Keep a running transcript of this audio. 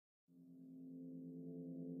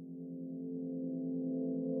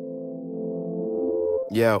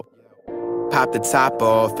Yo, pop the top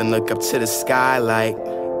off and look up to the sky like,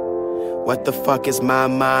 what the fuck is my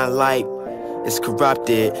mind like? It's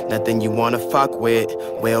corrupted, nothing you wanna fuck with.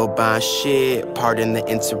 Well-bond shit, pardon the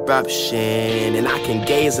interruption. And I can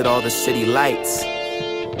gaze at all the city lights,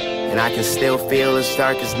 and I can still feel as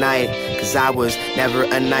dark as night. Cause I was never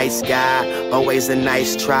a nice guy, always a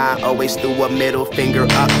nice try. Always threw a middle finger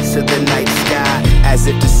up to the night sky, as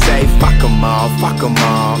if to say, fuck them all, fuck them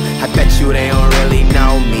all. I bet you they don't really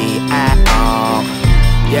know me at all.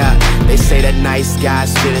 Yeah, they say that nice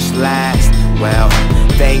guys finish last. Well,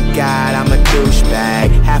 thank God I'm a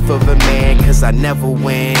douchebag, half of a man cause I never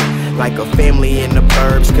win. Like a family in the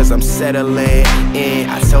burbs cause I'm settling in.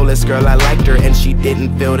 I told this girl I liked her and she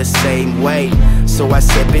didn't feel the same way. So I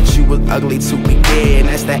said, bitch, you was ugly to begin.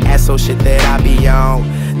 That's that asshole shit that I be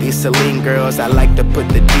on. These Celine girls, I like to put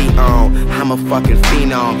the D on. I'm a fucking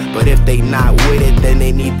phenom, but if they not with it, then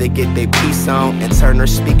they need to get their piece on and turn their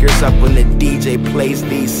speakers up when the DJ plays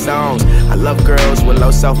these songs. I love girls with low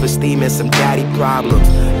self-esteem and some daddy problems.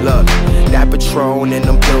 Look, that Patron and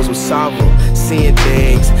them pills will solve them. Seeing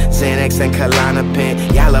things, Xanax and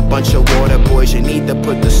Klonopin. Y'all a bunch of water boys, you need to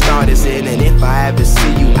put the starters in. And if I ever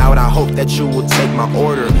see you out, I hope that you will take my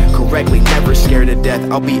order correctly. Never scared to death,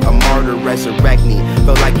 I'll be a martyr, resurrect me.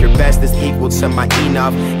 Feel like your best is equal to my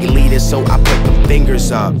enough. Elitist, so I put them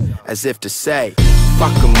fingers up, as if to say,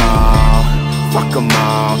 fuck them all, fuck them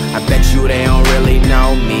all. I bet you they don't really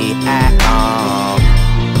know me at all.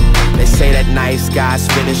 They say that nice guys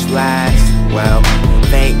finish last. Well,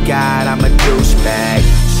 thank God I'm a douchebag.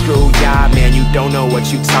 Screw y'all, man, you don't know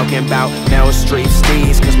what you talking about. Mel Street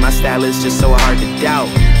Steez, cause my style is just so hard to doubt.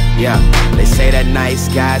 Yeah, they say that nice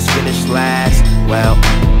guys finish last. Well,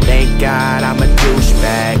 thank God I'm a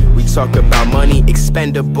douchebag. We talk about money,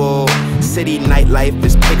 expendable. City nightlife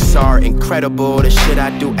is Pixar, incredible. The shit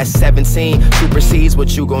I do at 17 supersedes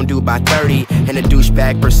what you gon' do by 30. And a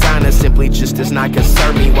douchebag persona simply just does not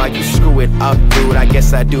concern me. Why you screw it up, dude? I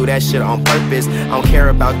guess I do that shit on purpose. I don't care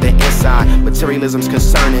about the inside, materialism's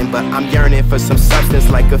concerning. But I'm yearning for some substance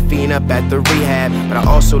like a fiend up at the rehab. But I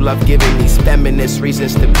also love giving these feminists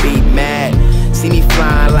reasons to be mad. See me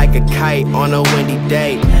flying like a kite on a windy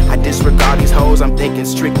day. I disregard these hoes, I'm thinking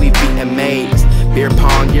strictly VMAs. Beer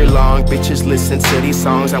pong year long, bitches listen to these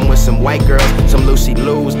songs. I'm with some white girls, some Lucy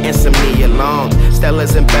Lou's, and some Nia Longs.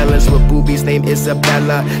 Stellas and Bellas with boobies named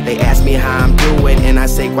Isabella. They ask me how I'm doing, and I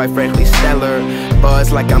say quite frankly stellar.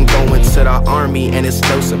 Buzz like I'm going to the army, and it's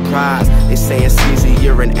no surprise. They saying Skizzy,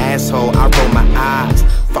 you're an asshole, I roll my eyes.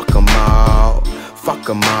 Fuck them all, fuck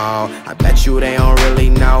them all. I bet you they don't really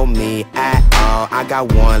know me at all. I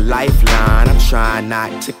got one lifeline, I'm trying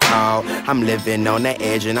not to call. I'm living on the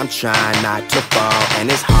edge and I'm trying not to fall. And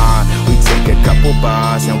it's hard, we take a couple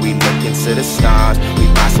bars and we look into the stars. We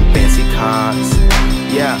buy some fancy cars.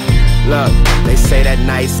 Yeah, look, they say that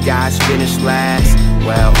nice guys finish last.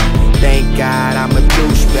 Well, thank God I'm a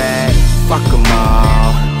douchebag. Fuck them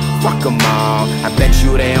all, fuck them all. I bet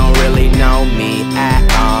you they don't really know me at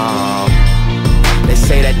all. They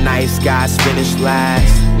say that nice guys finish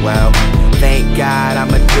last. Well, thank God I'm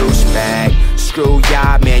a douchebag. Screw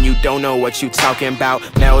y'all, man, you don't know what you talking about.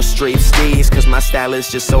 Mel Street Steez, cause my style is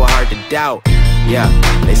just so hard to doubt. Yeah,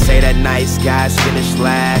 they say that nice guys finish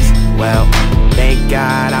last. Well, thank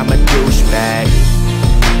God I'm a douchebag.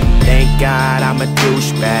 Thank God I'm a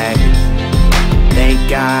douchebag. Thank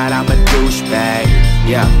God I'm a douchebag.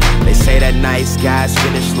 Yeah, they say that nice guys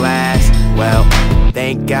finish last. Well,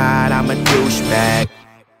 thank God I'm a douchebag.